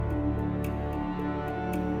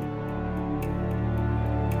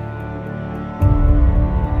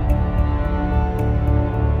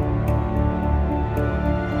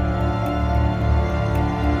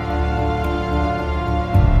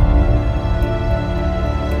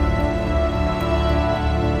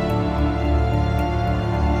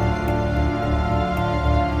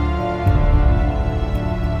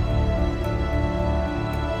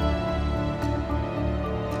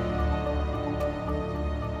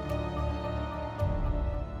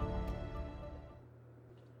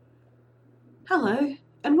Hello,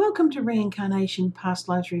 and welcome to Reincarnation Past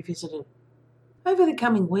Lives Revisited. Over the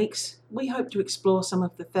coming weeks, we hope to explore some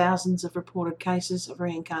of the thousands of reported cases of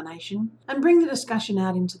reincarnation and bring the discussion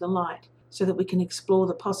out into the light so that we can explore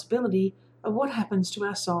the possibility of what happens to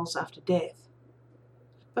our souls after death.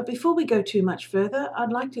 But before we go too much further,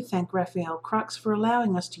 I'd like to thank Raphael Crux for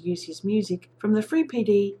allowing us to use his music from the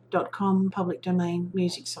freepd.com public domain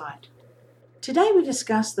music site. Today we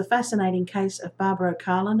discuss the fascinating case of Barbara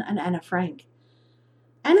O'Carlin and Anna Frank.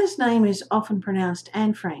 Anna's name is often pronounced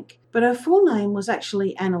Anne Frank, but her full name was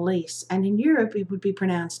actually Annalise, and in Europe it would be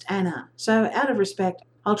pronounced Anna. So, out of respect,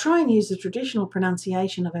 I'll try and use the traditional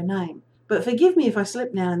pronunciation of her name. But forgive me if I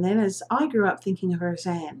slip now and then, as I grew up thinking of her as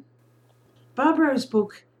Anne. Barbara's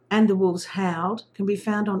book, And the Wolves Howled, can be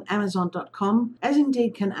found on Amazon.com, as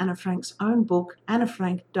indeed can Anna Frank's own book, Anna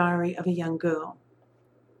Frank, Diary of a Young Girl.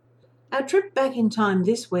 Our trip back in time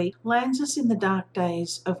this week lands us in the dark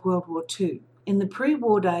days of World War II. In the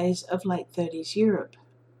pre-war days of late 30s Europe.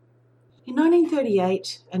 In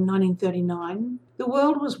 1938 and 1939, the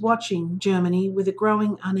world was watching Germany with a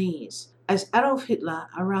growing unease, as Adolf Hitler,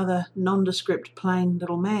 a rather nondescript plain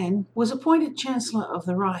little man, was appointed Chancellor of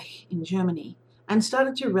the Reich in Germany and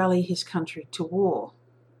started to rally his country to war.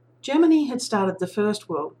 Germany had started the First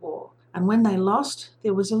World War, and when they lost,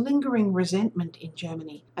 there was a lingering resentment in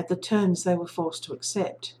Germany at the terms they were forced to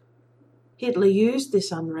accept. Hitler used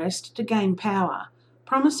this unrest to gain power,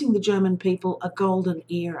 promising the German people a golden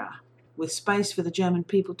era, with space for the German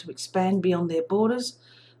people to expand beyond their borders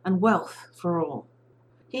and wealth for all.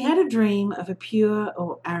 He had a dream of a pure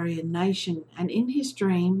or Aryan nation, and in his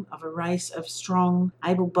dream of a race of strong,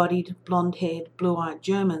 able-bodied, blonde-haired, blue-eyed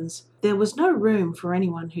Germans, there was no room for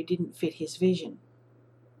anyone who didn't fit his vision.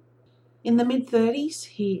 In the mid-30s,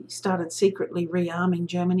 he started secretly rearming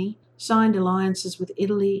Germany, signed alliances with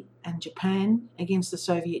Italy and Japan against the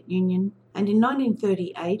Soviet Union, and in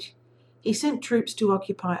 1938 he sent troops to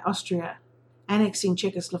occupy Austria, annexing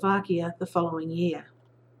Czechoslovakia the following year.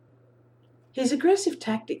 His aggressive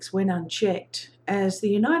tactics went unchecked, as the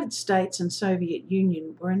United States and Soviet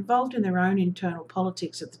Union were involved in their own internal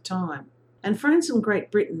politics at the time, and France and Great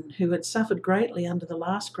Britain, who had suffered greatly under the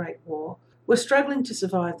last Great War, were struggling to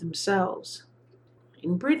survive themselves.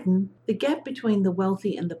 In Britain, the gap between the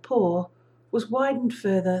wealthy and the poor was widened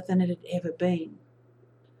further than it had ever been.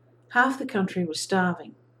 Half the country was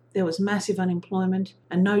starving. There was massive unemployment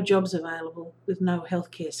and no jobs available, with no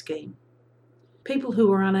healthcare scheme. People who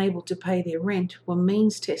were unable to pay their rent were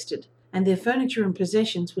means-tested, and their furniture and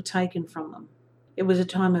possessions were taken from them. It was a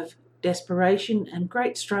time of desperation and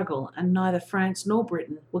great struggle, and neither France nor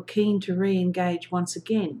Britain were keen to re-engage once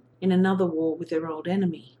again in another war with their old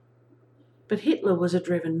enemy. But Hitler was a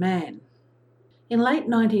driven man. In late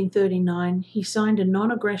 1939, he signed a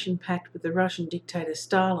non-aggression pact with the Russian dictator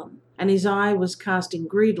Stalin, and his eye was casting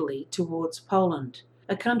greedily towards Poland,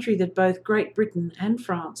 a country that both Great Britain and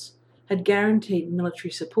France had guaranteed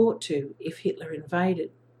military support to if Hitler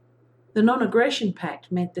invaded. The non-aggression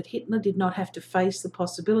pact meant that Hitler did not have to face the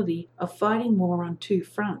possibility of fighting war on two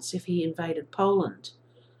fronts if he invaded Poland.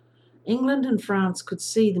 England and France could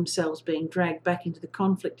see themselves being dragged back into the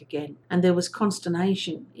conflict again, and there was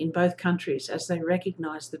consternation in both countries as they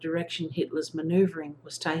recognised the direction Hitler's manoeuvring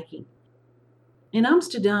was taking. In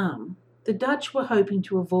Amsterdam, the Dutch were hoping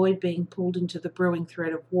to avoid being pulled into the brewing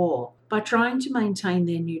threat of war by trying to maintain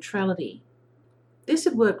their neutrality. This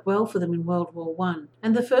had worked well for them in World War I,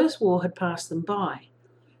 and the First War had passed them by.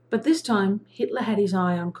 But this time, Hitler had his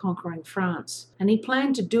eye on conquering France, and he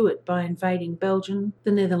planned to do it by invading Belgium,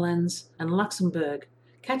 the Netherlands, and Luxembourg,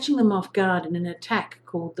 catching them off guard in an attack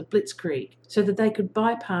called the Blitzkrieg, so that they could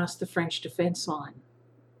bypass the French defence line.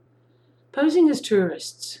 Posing as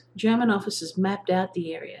tourists, German officers mapped out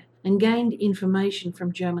the area and gained information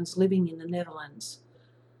from Germans living in the Netherlands.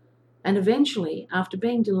 And eventually, after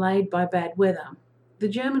being delayed by bad weather, the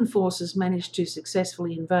German forces managed to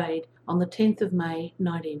successfully invade on the 10th of May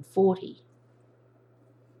 1940.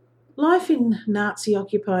 Life in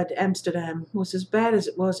Nazi-occupied Amsterdam was as bad as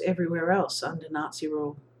it was everywhere else under Nazi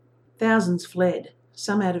rule. Thousands fled,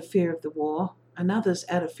 some out of fear of the war, and others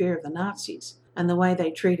out of fear of the Nazis and the way they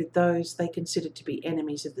treated those they considered to be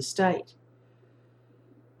enemies of the state.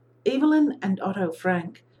 Evelyn and Otto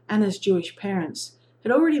Frank, Anna's Jewish parents,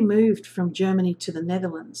 had already moved from Germany to the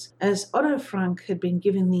Netherlands, as Otto Frank had been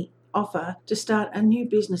given the offer to start a new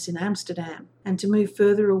business in Amsterdam and to move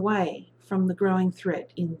further away from the growing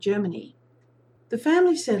threat in Germany. The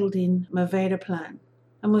family settled in Maveiraplan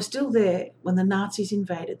and were still there when the Nazis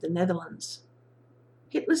invaded the Netherlands.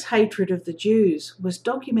 Hitler's hatred of the Jews was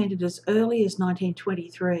documented as early as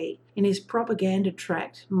 1923 in his propaganda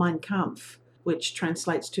tract Mein Kampf, which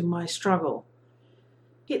translates to My Struggle,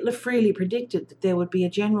 Hitler freely predicted that there would be a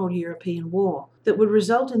general European war that would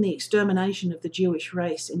result in the extermination of the Jewish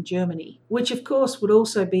race in Germany, which of course would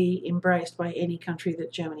also be embraced by any country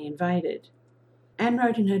that Germany invaded. Anne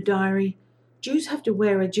wrote in her diary, "Jews have to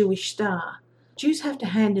wear a Jewish star. Jews have to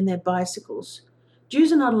hand in their bicycles.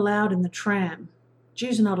 Jews are not allowed in the tram.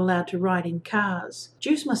 Jews are not allowed to ride in cars.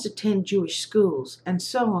 Jews must attend Jewish schools," and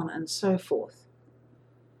so on and so forth.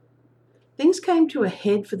 Things came to a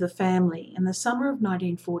head for the family in the summer of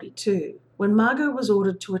 1942, when Margot was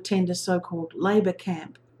ordered to attend a so-called labour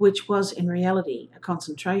camp, which was in reality a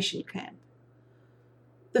concentration camp.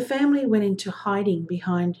 The family went into hiding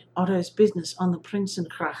behind Otto's business on the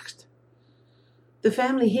Prinsengracht. The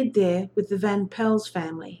family hid there with the Van Pels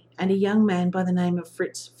family and a young man by the name of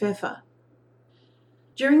Fritz Pfeffer.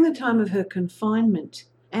 During the time of her confinement,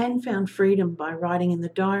 Anne found freedom by writing in the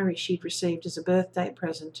diary she'd received as a birthday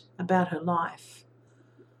present about her life.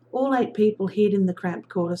 All 8 people hid in the cramped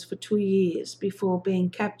quarters for 2 years before being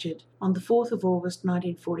captured on the 4th of August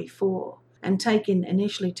 1944 and taken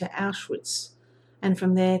initially to Auschwitz and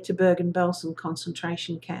from there to Bergen-Belsen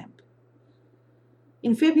concentration camp.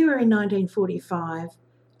 In February 1945,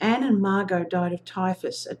 Anne and Margot died of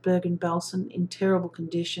typhus at Bergen-Belsen in terrible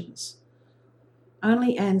conditions.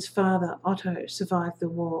 Only Anne's father, Otto, survived the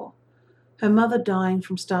war, her mother dying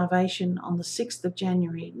from starvation on the 6th of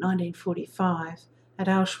January 1945 at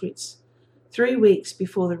Auschwitz, 3 weeks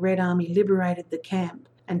before the Red Army liberated the camp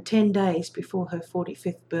and 10 days before her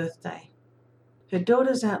 45th birthday. Her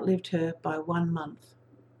daughters outlived her by 1 month.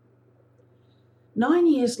 9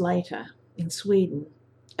 years later, in Sweden,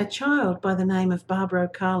 a child by the name of Barbro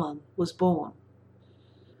Karlan was born.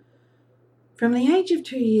 From the age of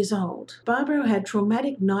 2 years old, Barbro had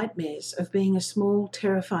traumatic nightmares of being a small,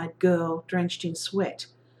 terrified girl drenched in sweat,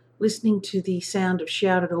 listening to the sound of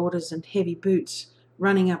shouted orders and heavy boots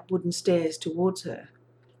running up wooden stairs towards her.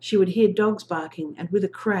 She would hear dogs barking, and with a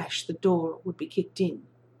crash the door would be kicked in.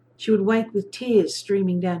 She would wake with tears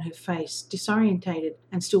streaming down her face, disorientated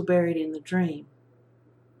and still buried in the dream.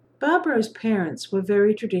 Barbro's parents were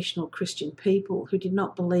very traditional Christian people who did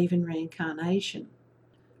not believe in reincarnation.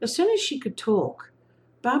 As soon as she could talk,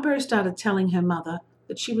 Barbro started telling her mother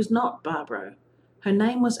that she was not Barbro. Her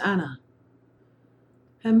name was Anna.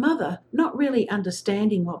 Her mother, not really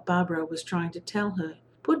understanding what Barbro was trying to tell her,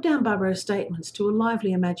 put down Barbro's statements to a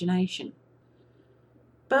lively imagination.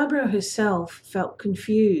 Barbro herself felt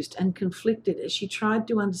confused and conflicted as she tried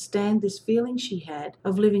to understand this feeling she had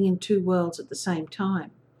of living in 2 worlds at the same time.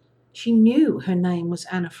 She knew her name was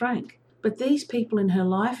Anna Frank, but these people in her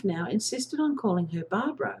life now insisted on calling her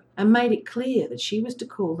Barbro and made it clear that she was to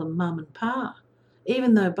call them Mum and Pa,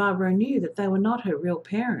 even though Barbro knew that they were not her real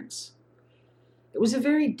parents. It was a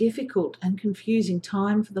very difficult and confusing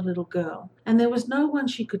time for the little girl, and there was no one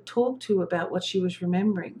she could talk to about what she was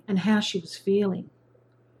remembering and how she was feeling.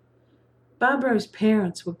 Barbro's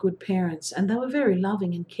parents were good parents, and they were very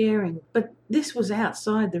loving and caring, but this was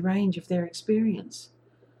outside the range of their experience.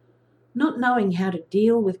 Not knowing how to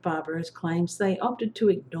deal with Barbro's claims, they opted to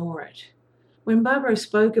ignore it. When Barbro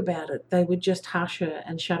spoke about it, they would just hush her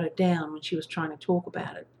and shut her down when she was trying to talk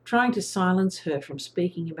about it, trying to silence her from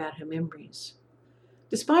speaking about her memories.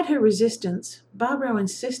 Despite her resistance, Barbro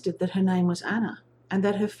insisted that her name was Anna and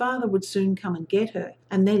that her father would soon come and get her,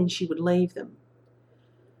 and then she would leave them.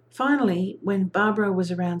 Finally, when Barbro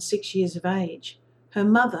was around 6 years of age, her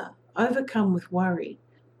mother, overcome with worry,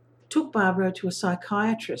 took Barbro to a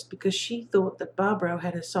psychiatrist because she thought that Barbro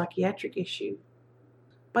had a psychiatric issue.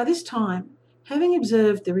 By this time, having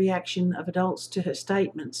observed the reaction of adults to her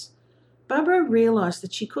statements, Barbro realised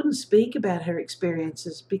that she couldn't speak about her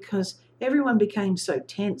experiences because everyone became so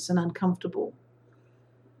tense and uncomfortable.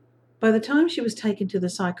 By the time she was taken to the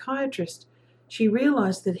psychiatrist, she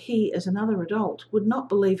realised that he, as another adult, would not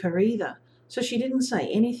believe her either, so she didn't say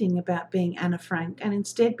anything about being Anna Frank and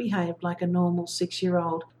instead behaved like a normal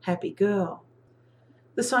 6-year-old happy girl.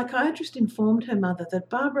 The psychiatrist informed her mother that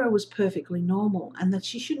Barbro was perfectly normal and that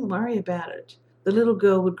she shouldn't worry about it. The little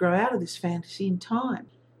girl would grow out of this fantasy in time.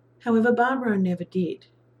 However, Barbro never did.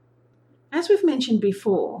 As we've mentioned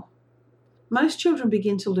before, most children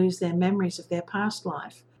begin to lose their memories of their past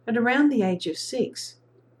life at around the age of 6,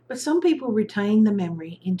 but some people retain the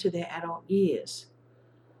memory into their adult years.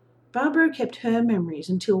 Barbro kept her memories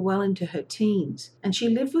until well into her teens, and she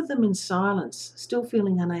lived with them in silence, still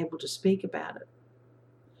feeling unable to speak about it.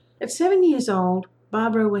 At 7 years old,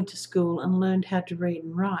 Barbro went to school and learned how to read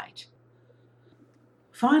and write.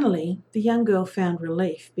 Finally, the young girl found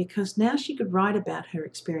relief because now she could write about her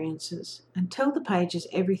experiences and tell the pages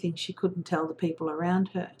everything she couldn't tell the people around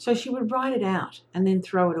her. So she would write it out and then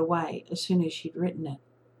throw it away as soon as she'd written it.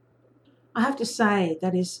 I have to say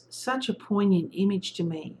that is such a poignant image to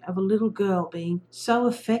me of a little girl being so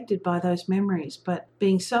affected by those memories, but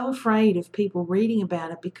being so afraid of people reading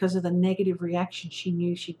about it because of the negative reaction she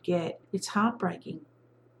knew she'd get. It's heartbreaking.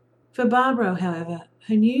 For Barbara, however,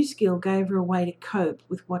 her new skill gave her a way to cope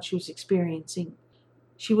with what she was experiencing.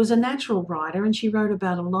 She was a natural writer and she wrote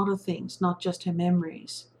about a lot of things, not just her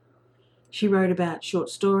memories. She wrote about short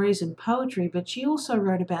stories and poetry, but she also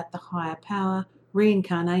wrote about the higher power,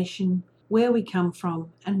 reincarnation, where we come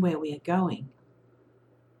from and where we are going.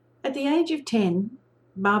 At the age of 10,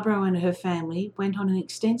 Barbara and her family went on an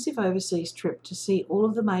extensive overseas trip to see all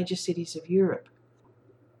of the major cities of Europe.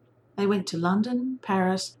 They went to London,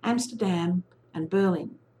 Paris, Amsterdam, and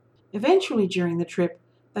Berlin. Eventually, during the trip,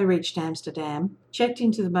 they reached Amsterdam, checked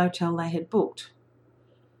into the motel they had booked.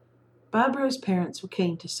 Barbara's parents were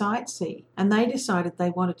keen to sightsee, and they decided they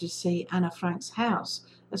wanted to see Anna Frank's house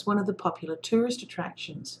as one of the popular tourist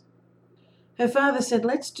attractions. Her father said,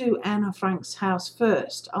 "Let's do Anna Frank's house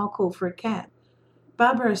first. I'll call for a cab."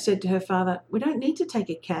 Barbara said to her father, "We don't need to take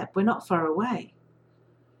a cab. We're not far away."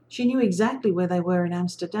 She knew exactly where they were in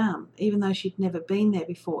Amsterdam, even though she'd never been there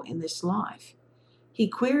before in this life. He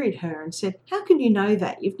queried her and said, "How can you know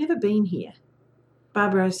that? You've never been here."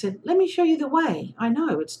 Barbara said, "Let me show you the way. I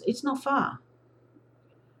know, it's not far."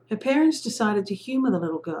 Her parents decided to humour the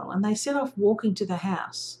little girl, and they set off walking to the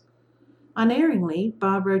house. Unerringly,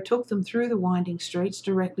 Barbara took them through the winding streets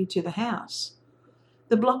directly to the house.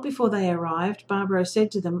 The block before they arrived, Barbara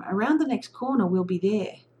said to them, "Around the next corner, we'll be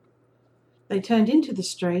there." They turned into the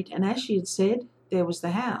street, and as she had said, there was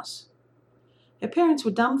the house. Her parents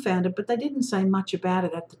were dumbfounded, but they didn't say much about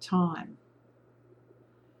it at the time.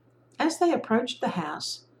 As they approached the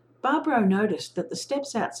house, Barbara noticed that the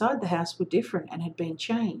steps outside the house were different and had been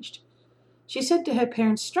changed. She said to her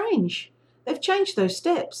parents, "Strange, they've changed those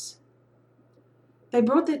steps." They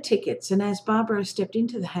brought their tickets, and as Barbara stepped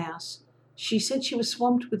into the house, she said she was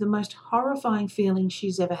swamped with the most horrifying feeling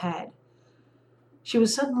she's ever had. She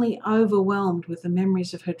was suddenly overwhelmed with the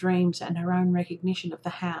memories of her dreams and her own recognition of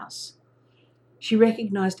the house. She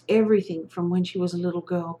recognized everything from when she was a little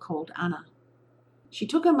girl called Anna. She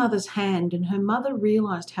took her mother's hand, and her mother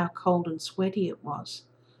realized how cold and sweaty it was.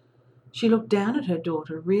 She looked down at her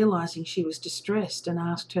daughter, realizing she was distressed, and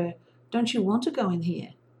asked her, "Don't you want to go in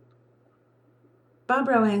here?"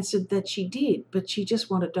 Barbara answered that she did, but she just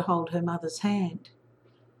wanted to hold her mother's hand.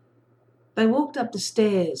 They walked up the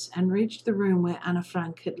stairs and reached the room where Anna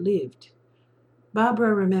Frank had lived.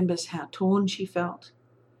 Barbara remembers how torn she felt.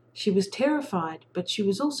 She was terrified, but she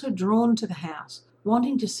was also drawn to the house,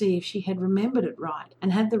 wanting to see if she had remembered it right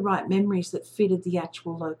and had the right memories that fitted the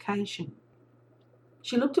actual location.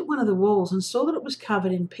 She looked at one of the walls and saw that it was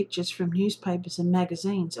covered in pictures from newspapers and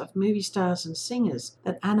magazines of movie stars and singers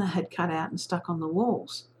that Anna had cut out and stuck on the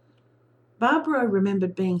walls. Barbara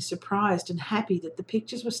remembered being surprised and happy that the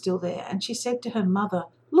pictures were still there, and she said to her mother,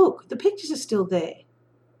 "Look, the pictures are still there."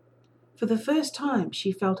 For the first time,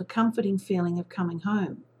 she felt a comforting feeling of coming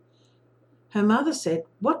home. Her mother said,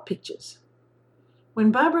 "What pictures?"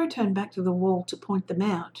 When Barbara turned back to the wall to point them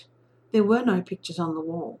out, there were no pictures on the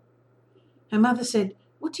wall. Her mother said,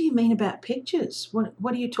 "What do you mean about pictures? What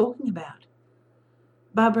are you talking about?"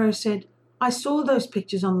 Barbara said, "I saw those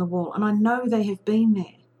pictures on the wall and I know they have been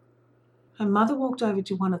there." Her mother walked over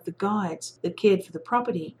to one of the guides that cared for the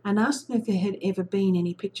property and asked him if there had ever been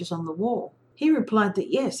any pictures on the wall. He replied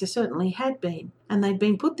that yes, there certainly had been, and they'd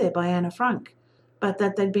been put there by Anna Frank, but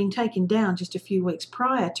that they'd been taken down just a few weeks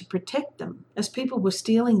prior to protect them, as people were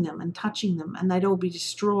stealing them and touching them, and they'd all be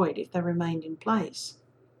destroyed if they remained in place.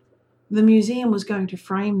 The museum was going to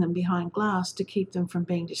frame them behind glass to keep them from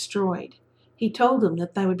being destroyed. He told them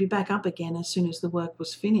that they would be back up again as soon as the work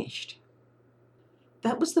was finished.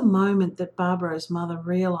 That was the moment that Barbara's mother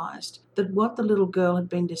realised that what the little girl had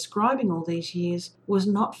been describing all these years was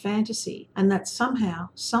not fantasy, and that somehow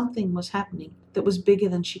something was happening that was bigger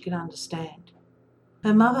than she could understand.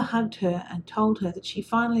 Her mother hugged her and told her that she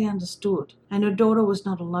finally understood and her daughter was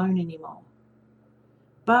not alone anymore.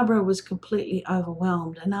 Barbara was completely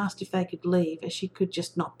overwhelmed and asked if they could leave, as she could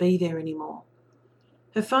just not be there anymore.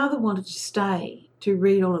 Her father wanted to stay to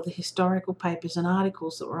read all of the historical papers and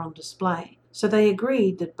articles that were on display, so they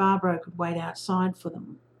agreed that Barbara could wait outside for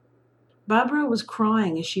them. Barbara was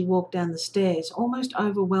crying as she walked down the stairs, almost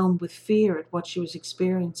overwhelmed with fear at what she was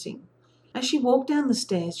experiencing. As she walked down the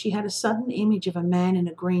stairs, she had a sudden image of a man in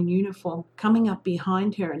a green uniform coming up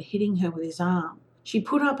behind her and hitting her with his arm. She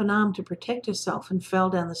put up an arm to protect herself and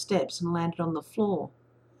fell down the steps and landed on the floor.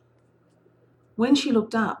 When she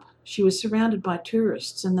looked up, She was surrounded by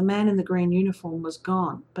tourists and the man in the green uniform was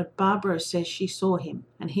gone, but Barbaro says she saw him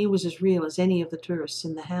and he was as real as any of the tourists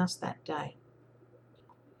in the house that day.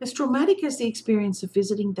 As traumatic as the experience of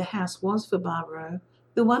visiting the house was for Barbaro,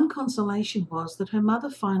 the one consolation was that her mother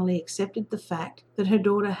finally accepted the fact that her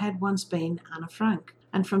daughter had once been Anna Frank,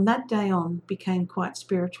 and from that day on became quite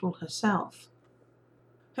spiritual herself.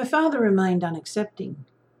 Her father remained unaccepting.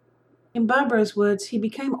 In Barbaro's words, he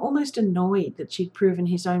became almost annoyed that she'd proven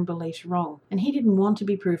his own beliefs wrong, and he didn't want to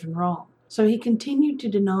be proven wrong. So he continued to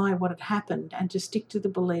deny what had happened and to stick to the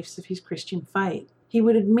beliefs of his Christian faith. He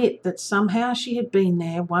would admit that somehow she had been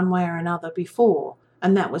there one way or another before,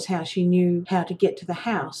 and that was how she knew how to get to the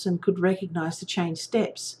house and could recognise the changed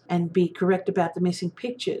steps and be correct about the missing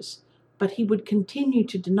pictures. But he would continue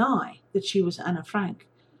to deny that she was Anna Frank.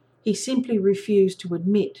 He simply refused to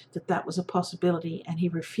admit that that was a possibility, and he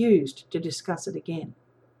refused to discuss it again.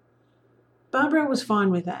 Barbaro was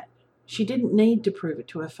fine with that. She didn't need to prove it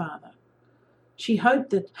to her father. She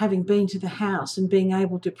hoped that having been to the house and being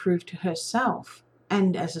able to prove to herself,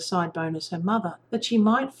 and as a side bonus her mother, that she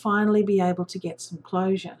might finally be able to get some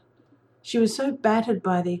closure. She was so battered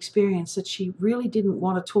by the experience that she really didn't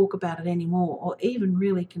want to talk about it anymore or even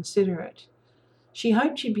really consider it. She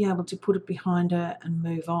hoped she'd be able to put it behind her and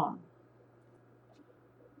move on.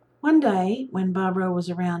 One day, when Barbaro was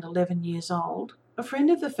around 11 years old, a friend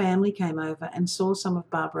of the family came over and saw some of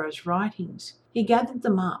Barbaro's writings. He gathered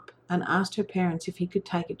them up and asked her parents if he could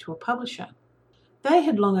take it to a publisher. They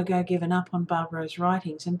had long ago given up on Barbaro's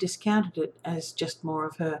writings and discounted it as just more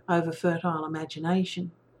of her over-fertile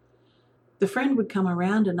imagination. The friend would come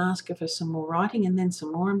around and ask her for some more writing and then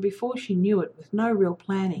some more, and before she knew it, with no real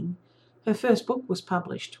planning, her first book was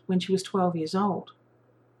published when she was 12 years old.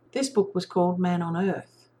 This book was called Man on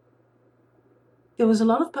Earth. There was a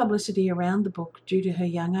lot of publicity around the book due to her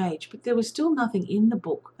young age, but there was still nothing in the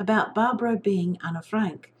book about Barbaro being Anna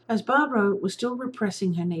Frank, as Barbaro was still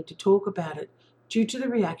repressing her need to talk about it due to the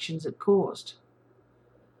reactions it caused.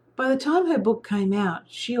 By the time her book came out,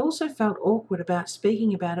 she also felt awkward about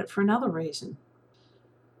speaking about it for another reason.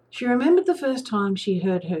 She remembered the first time she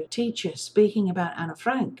heard her teacher speaking about Anna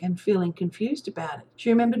Frank and feeling confused about it. She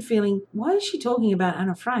remembered feeling, why is she talking about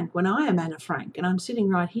Anna Frank when I am Anna Frank and I'm sitting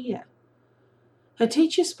right here? Her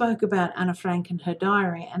teacher spoke about Anna Frank and her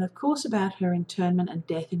diary, and of course about her internment and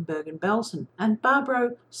death in Bergen-Belsen, and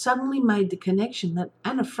Barbaro suddenly made the connection that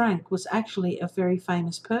Anna Frank was actually a very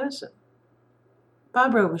famous person.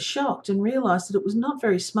 Barbaro was shocked and realised that it was not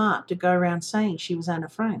very smart to go around saying she was Anna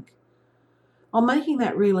Frank. On making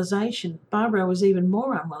that realisation, Barbaro was even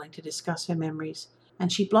more unwilling to discuss her memories,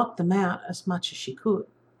 and she blocked them out as much as she could.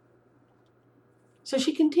 So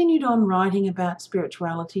she continued on writing about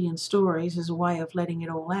spirituality and stories as a way of letting it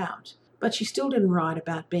all out, but she still didn't write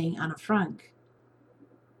about being Anna Frank.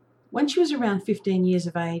 When she was around 15 years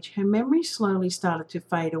of age, her memories slowly started to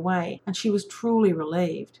fade away, and she was truly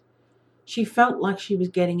relieved. She felt like she was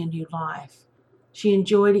getting a new life. She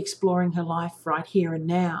enjoyed exploring her life right here and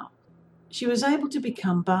now. She was able to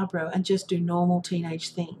become Barbaro and just do normal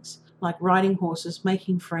teenage things, like riding horses,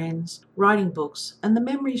 making friends, writing books, and the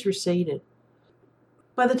memories receded.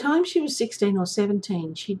 By the time she was 16 or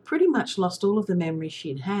 17, she'd pretty much lost all of the memories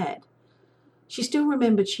she'd had. She still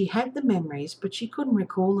remembered she had the memories, but she couldn't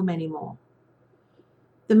recall them anymore.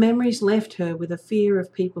 The memories left her with a fear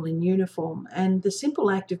of people in uniform, and the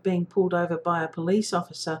simple act of being pulled over by a police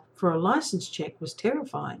officer for a license check was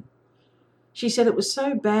terrifying. She said it was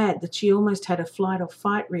so bad that she almost had a flight or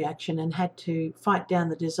fight reaction and had to fight down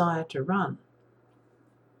the desire to run.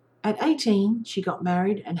 At 18, she got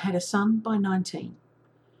married and had a son by 19.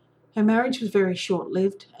 Her marriage was very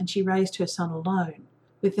short-lived, and she raised her son alone,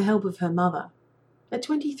 with the help of her mother. At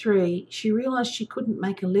 23, she realised she couldn't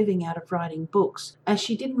make a living out of writing books, as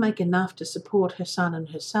she didn't make enough to support her son and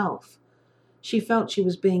herself. She felt she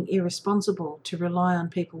was being irresponsible to rely on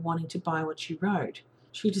people wanting to buy what she wrote.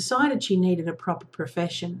 She decided she needed a proper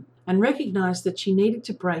profession and recognised that she needed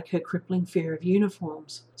to break her crippling fear of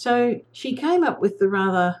uniforms. So she came up with the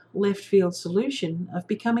rather left-field solution of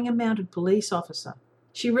becoming a mounted police officer.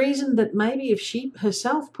 She reasoned that maybe if she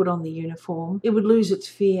herself put on the uniform, it would lose its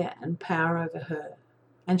fear and power over her,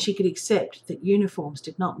 and she could accept that uniforms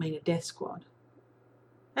did not mean a death squad.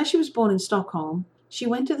 As she was born in Stockholm, she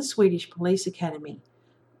went to the Swedish Police Academy,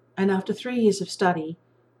 and after 3 years of study,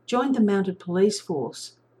 joined the mounted police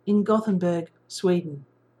force in Gothenburg, Sweden.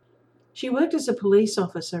 She worked as a police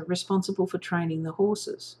officer responsible for training the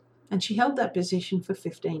horses, and she held that position for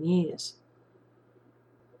 15 years.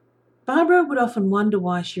 Barbaro would often wonder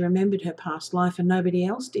why she remembered her past life and nobody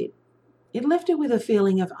else did. It left her with a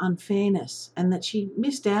feeling of unfairness and that she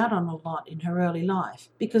missed out on a lot in her early life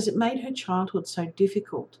because it made her childhood so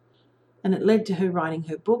difficult. And it led to her writing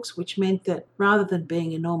her books, which meant that rather than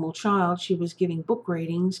being a normal child, she was giving book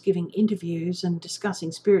readings, giving interviews, and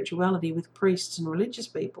discussing spirituality with priests and religious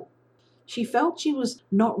people. She felt she was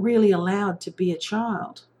not really allowed to be a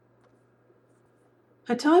child.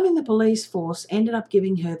 Her time in the police force ended up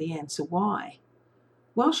giving her the answer why.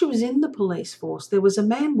 While she was in the police force, there was a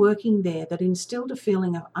man working there that instilled a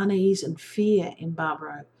feeling of unease and fear in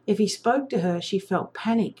Barbaro. If he spoke to her, she felt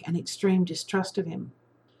panic and extreme distrust of him.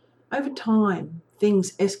 Over time,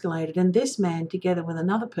 things escalated, and this man, together with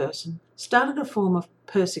another person, started a form of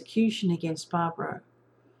persecution against Barbaro.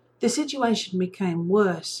 The situation became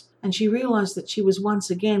worse, and she realised that she was once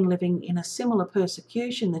again living in a similar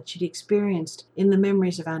persecution that she'd experienced in the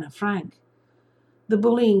memories of Anna Frank. The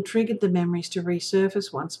bullying triggered the memories to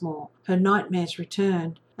resurface once more. Her nightmares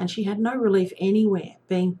returned, and she had no relief anywhere,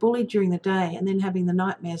 being bullied during the day and then having the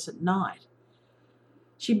nightmares at night.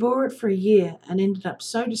 She bore it for a year and ended up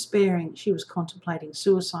so despairing she was contemplating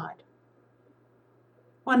suicide.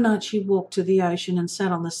 One night she walked to the ocean and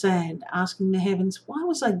sat on the sand, asking the heavens, why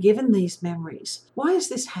was I given these memories? Why is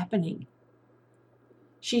this happening?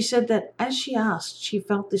 She said that as she asked, she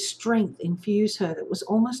felt this strength infuse her that was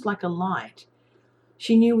almost like a light.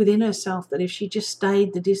 She knew within herself that if she just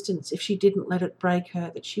stayed the distance, if she didn't let it break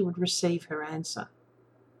her, that she would receive her answer.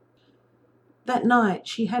 That night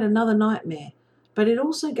she had another nightmare, but it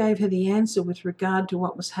also gave her the answer with regard to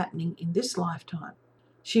what was happening in this lifetime.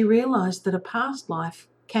 She realised that a past life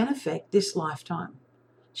can affect this lifetime.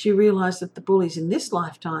 She realised that the bullies in this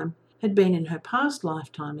lifetime had been in her past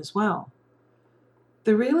lifetime as well.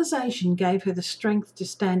 The realisation gave her the strength to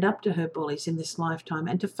stand up to her bullies in this lifetime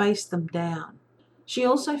and to face them down. She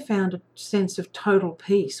also found a sense of total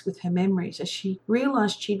peace with her memories as she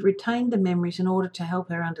realised she'd retained the memories in order to help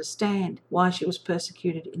her understand why she was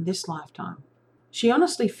persecuted in this lifetime. She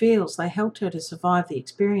honestly feels they helped her to survive the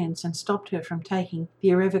experience and stopped her from taking the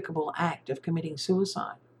irrevocable act of committing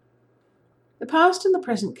suicide. The past and the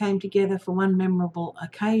present came together for one memorable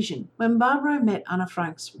occasion when Barbaro met Anna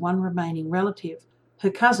Frank's one remaining relative,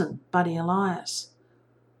 her cousin, Buddy Elias.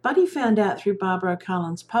 Buddy found out through Barbaro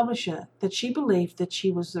Cullen's publisher that she believed that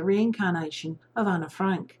she was the reincarnation of Anna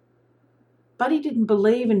Frank. Buddy didn't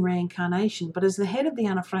believe in reincarnation, but as the head of the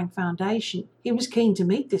Anna Frank Foundation, he was keen to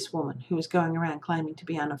meet this woman who was going around claiming to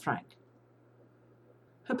be Anna Frank.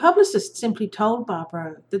 Her publicist simply told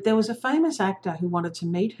Barbaro that there was a famous actor who wanted to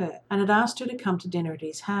meet her and had asked her to come to dinner at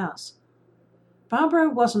his house. Barbaro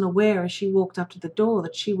wasn't aware as she walked up to the door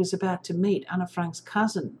that she was about to meet Anna Frank's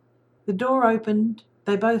cousin. The door opened.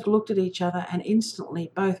 They both looked at each other and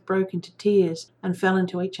instantly both broke into tears and fell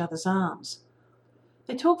into each other's arms.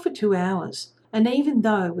 They talked for 2 hours, and even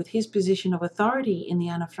though, with his position of authority in the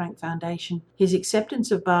Anna Frank Foundation, his acceptance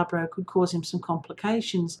of Barbaro could cause him some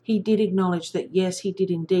complications, he did acknowledge that yes, he did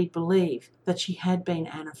indeed believe that she had been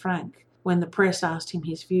Anna Frank when the press asked him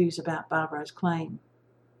his views about Barbaro's claim.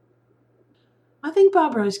 I think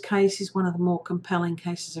Barbaro's case is one of the more compelling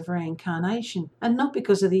cases of reincarnation, and not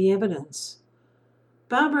because of the evidence.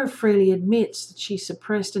 Barbaro freely admits that she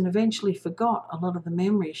suppressed and eventually forgot a lot of the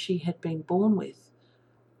memories she had been born with.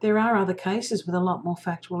 There are other cases with a lot more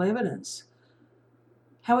factual evidence.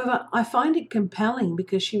 However, I find it compelling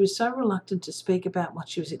because she was so reluctant to speak about what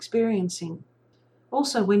she was experiencing.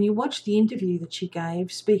 Also, when you watch the interview that she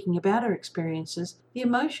gave, speaking about her experiences, the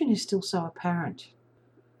emotion is still so apparent.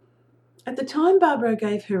 At the time Barbaro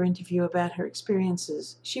gave her interview about her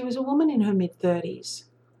experiences, she was a woman in her mid-30s.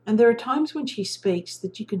 And there are times when she speaks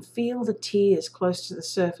that you can feel the tears close to the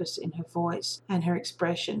surface in her voice and her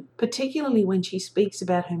expression, particularly when she speaks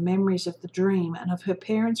about her memories of the dream and of her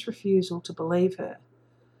parents' refusal to believe her.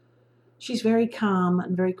 She's very calm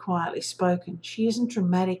and very quietly spoken. She isn't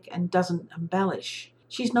dramatic and doesn't embellish.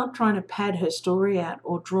 She's not trying to pad her story out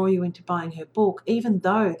or draw you into buying her book, even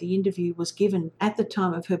though the interview was given at the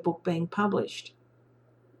time of her book being published.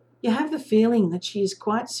 You have the feeling that she is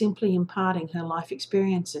quite simply imparting her life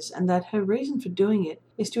experiences and that her reason for doing it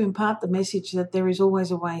is to impart the message that there is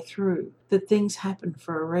always a way through, that things happen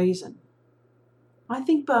for a reason. I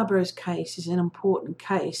think Barbaro's case is an important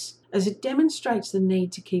case as it demonstrates the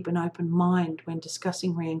need to keep an open mind when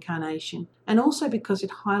discussing reincarnation, and also because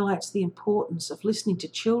it highlights the importance of listening to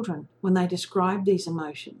children when they describe these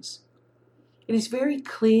emotions. It is very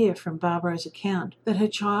clear from Barbaro's account that her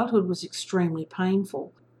childhood was extremely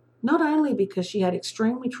painful, not only because she had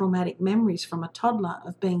extremely traumatic memories from a toddler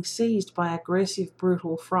of being seized by aggressive,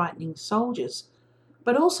 brutal, frightening soldiers,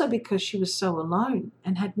 but also because she was so alone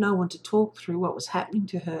and had no one to talk through what was happening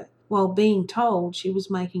to her, while being told she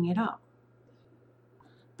was making it up.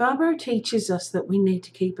 Barbaro teaches us that we need to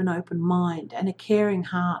keep an open mind and a caring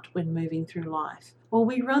heart when moving through life, or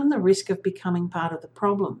we run the risk of becoming part of the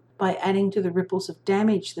problem by adding to the ripples of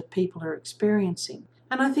damage that people are experiencing.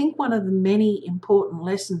 And I think one of the many important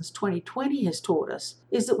lessons 2020 has taught us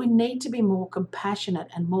is that we need to be more compassionate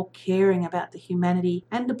and more caring about the humanity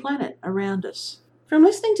and the planet around us. From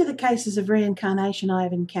listening to the cases of reincarnation I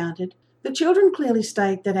have encountered, the children clearly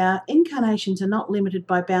state that our incarnations are not limited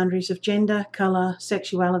by boundaries of gender, colour,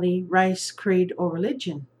 sexuality, race, creed, or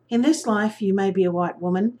religion. In this life, you may be a white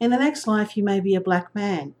woman. In the next life, you may be a black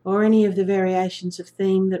man, or any of the variations of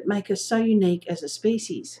theme that make us so unique as a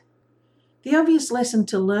species. The obvious lesson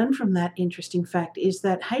to learn from that interesting fact is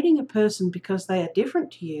that hating a person because they are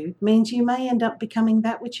different to you means you may end up becoming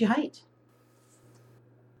that which you hate.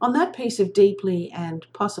 On that piece of deeply and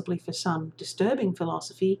possibly for some disturbing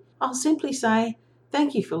philosophy, I'll simply say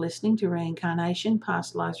thank you for listening to Reincarnation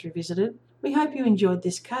Past Lives Revisited. We hope you enjoyed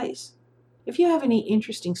this case. If you have any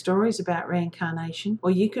interesting stories about reincarnation, or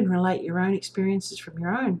you can relate your own experiences from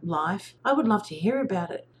your own life, I would love to hear about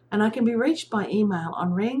it. And I can be reached by email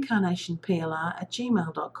on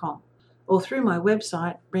reincarnationplr@gmail.com or through my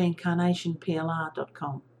website,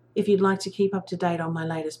 reincarnationplr.com. If you'd like to keep up to date on my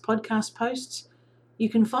latest podcast posts, you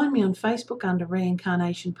can find me on Facebook under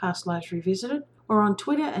Reincarnation Past Lives Revisited or on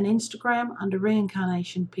Twitter and Instagram under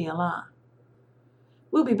Reincarnation PLR.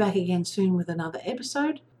 We'll be back again soon with another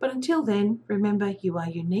episode, but until then, remember you are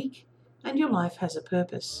unique and your life has a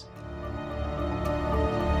purpose.